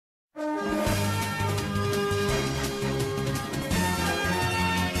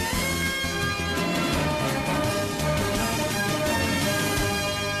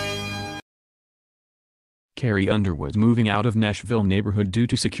Carrie Underwood moving out of Nashville neighborhood due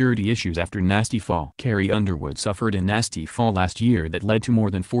to security issues after nasty fall. Carrie Underwood suffered a nasty fall last year that led to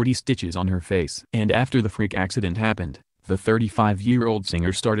more than 40 stitches on her face. And after the freak accident happened, the 35-year-old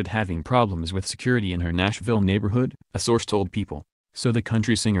singer started having problems with security in her Nashville neighborhood, a source told People. So the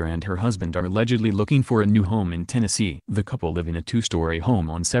country singer and her husband are allegedly looking for a new home in Tennessee. The couple live in a two-story home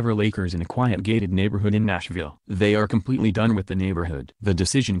on several acres in a quiet gated neighborhood in Nashville. They are completely done with the neighborhood. The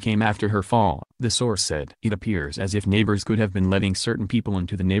decision came after her fall, the source said. It appears as if neighbors could have been letting certain people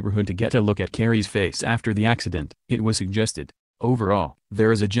into the neighborhood to get a look at Carrie's face after the accident, it was suggested. Overall,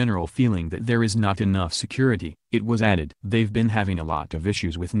 there is a general feeling that there is not enough security, it was added. They've been having a lot of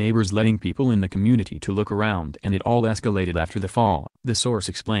issues with neighbors letting people in the community to look around, and it all escalated after the fall, the source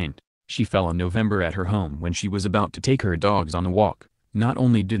explained. She fell in November at her home when she was about to take her dogs on a walk. Not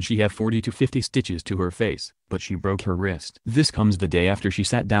only did she have 40 to 50 stitches to her face, but she broke her wrist. This comes the day after she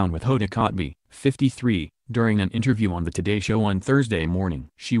sat down with Hoda Kotb, 53, during an interview on the Today Show on Thursday morning.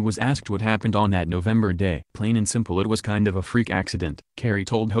 She was asked what happened on that November day. Plain and simple, it was kind of a freak accident, Carrie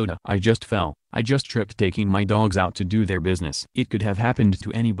told Hoda. I just fell. I just tripped taking my dogs out to do their business. It could have happened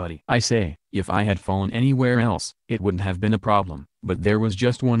to anybody. I say, if I had fallen anywhere else, it wouldn't have been a problem. But there was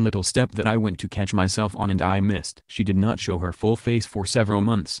just one little step that I went to catch myself on and I missed. She did not show her full face for several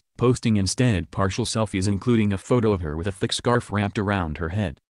months, posting instead partial selfies including a photo of her with a thick scarf wrapped around her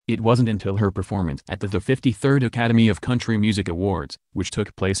head. It wasn't until her performance at the 53rd Academy of Country Music Awards, which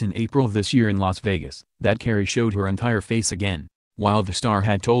took place in April this year in Las Vegas, that Carrie showed her entire face again. While the star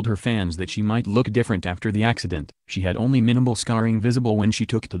had told her fans that she might look different after the accident, she had only minimal scarring visible when she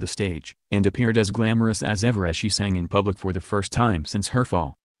took to the stage, and appeared as glamorous as ever as she sang in public for the first time since her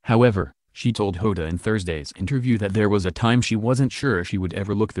fall. However, she told Hoda in Thursday's interview that there was a time she wasn't sure she would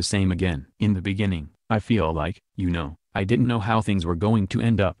ever look the same again. In the beginning, I feel like, I didn't know how things were going to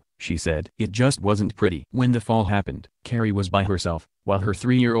end up, she said. It just wasn't pretty. When the fall happened, Carrie was by herself, while her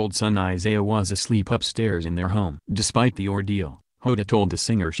 3-year-old son Isaiah was asleep upstairs in their home. Despite the ordeal, Hoda told the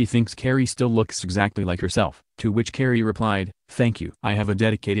singer she thinks Carrie still looks exactly like herself, to which Carrie replied, "Thank you. I have a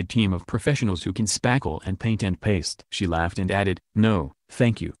dedicated team of professionals who can spackle and paint and paste." She laughed and added, "No,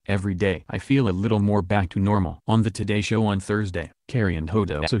 thank you. Every day I feel a little more back to normal." On the Today Show on Thursday, Carrie and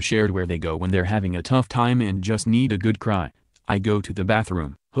Hoda also shared where they go when they're having a tough time and just need a good cry. "I go to the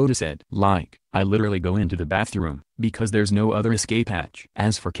bathroom," Hoda said. I literally go into the bathroom, because there's no other escape hatch."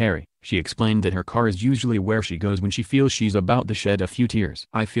 As for Carrie, she explained that her car is usually where she goes when she feels she's about to shed a few tears.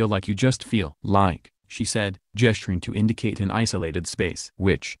 "I feel like you just feel like," she said, gesturing to indicate an isolated space.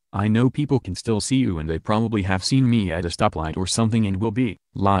 "Which, I know people can still see you and they probably have seen me at a stoplight or something and will be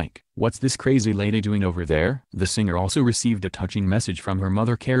like, what's this crazy lady doing over there?" The singer also received a touching message from her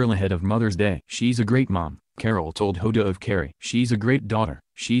mother Carol ahead of Mother's Day. "She's a great mom," Carol told Hoda of Carrie. "She's a great daughter,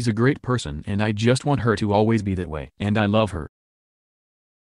 she's a great person and I just want her to always be that way. And I love her."